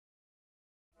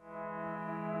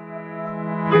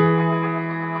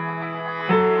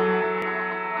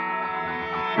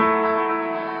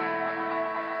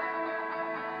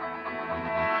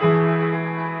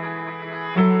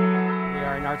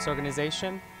arts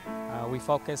organization. We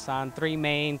focus on three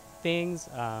main things: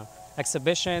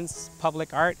 exhibitions,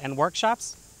 public art, and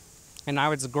workshops. And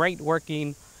now it's great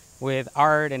working with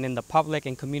art and in the public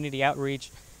and community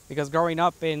outreach, because growing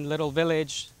up in Little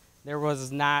Village, there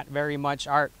was not very much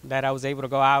art that I was able to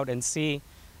go out and see,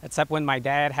 except when my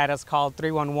dad had us call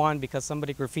 311 because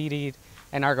somebody graffitied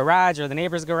in our garage or the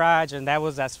neighbor's garage, and that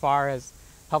was as far as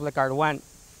public art went.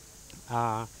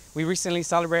 We recently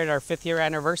celebrated our 5th year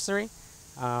anniversary.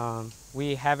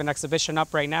 We have an exhibition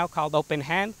up right now called Open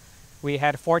Hand. We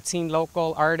had 14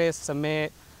 local artists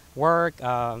submit work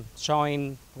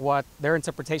showing what their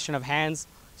interpretation of hands.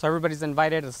 So everybody's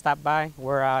invited to stop by.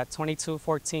 We're at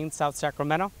 2214 South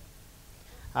Sacramento.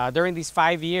 During these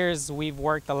 5 years, we've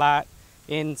worked a lot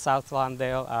in South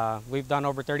Lawndale. We've done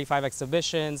over 35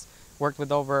 exhibitions, worked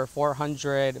with over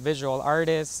 400 visual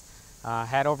artists,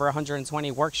 had over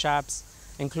 120 workshops,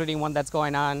 including one that's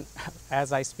going on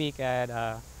as I speak at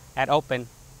Open.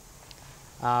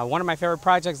 One of my favorite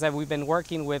projects that we've been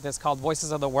working with is called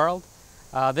Voices of the World.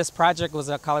 This project was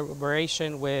a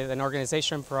collaboration with an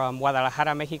organization from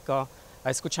Guadalajara, Mexico,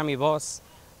 Escucha Mi Voz.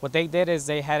 What they did is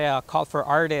they had a call for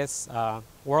artists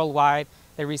worldwide.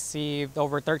 They received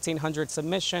over 1,300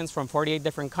 submissions from 48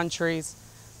 different countries.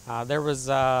 There was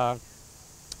a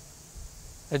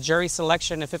jury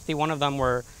selection and 51 of them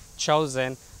were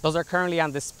chosen. Those are currently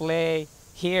on display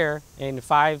here in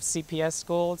 5 CPS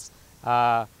schools: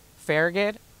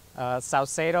 Farragut,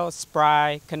 Saucedo,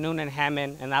 Spry, Canoon, and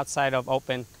Hammond, and outside of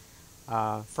Open.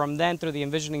 From then, through the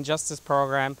Envisioning Justice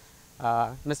program,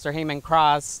 Mr. Heyman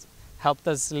Cross helped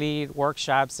us lead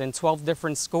workshops in 12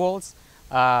 different schools,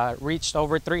 reached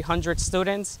over 300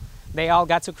 students. They all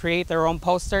got to create their own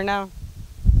poster now.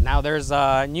 Now there's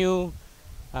a new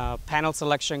panel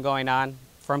selection going on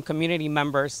from community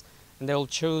members, and they'll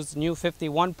choose new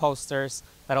 51 posters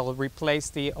that'll replace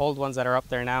the old ones that are up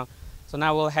there now. So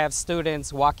now we'll have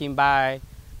students walking by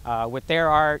with their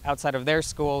art outside of their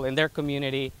school, in their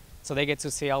community, so they get to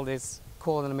see all this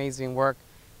cool and amazing work.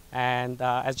 And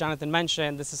as Jonathan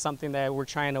mentioned, this is something that we're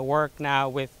trying to work now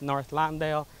with North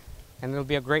Lawndale, and it'll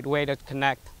be a great way to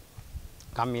connect,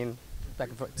 back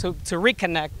and forth, to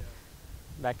reconnect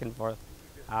back and forth.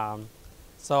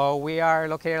 So we are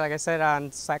located, like I said,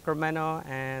 on Sacramento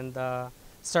and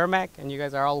Cermak, and you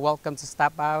guys are all welcome to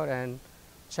stop out and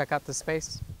check out the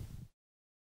space.